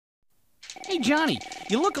Hey, Johnny,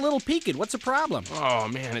 you look a little peaked. What's the problem? Oh,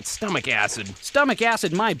 man, it's stomach acid. Stomach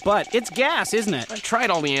acid, my butt. It's gas, isn't it? I tried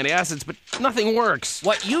all the antacids, but nothing works.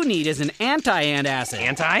 What you need is an anti-antacid.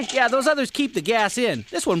 Anti? Yeah, those others keep the gas in.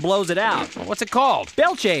 This one blows it out. Well, what's it called?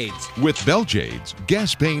 Belch aids. With Belch aids,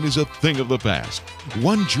 gas pain is a thing of the past.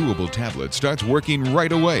 One chewable tablet starts working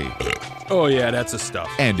right away, Oh, yeah, that's the stuff.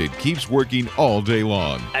 and it keeps working all day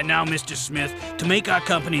long. And now, Mr. Smith, to make our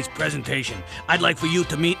company's presentation, I'd like for you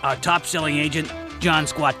to meet our top-selling agent, John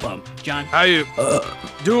Squat Bum. John? How you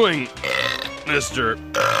doing, Mr.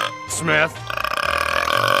 Smith?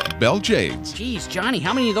 Belch aids. Geez, Johnny,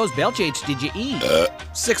 how many of those Belch aids did you eat?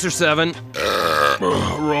 6 or 7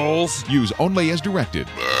 rolls. Use only as directed.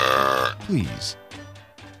 Please.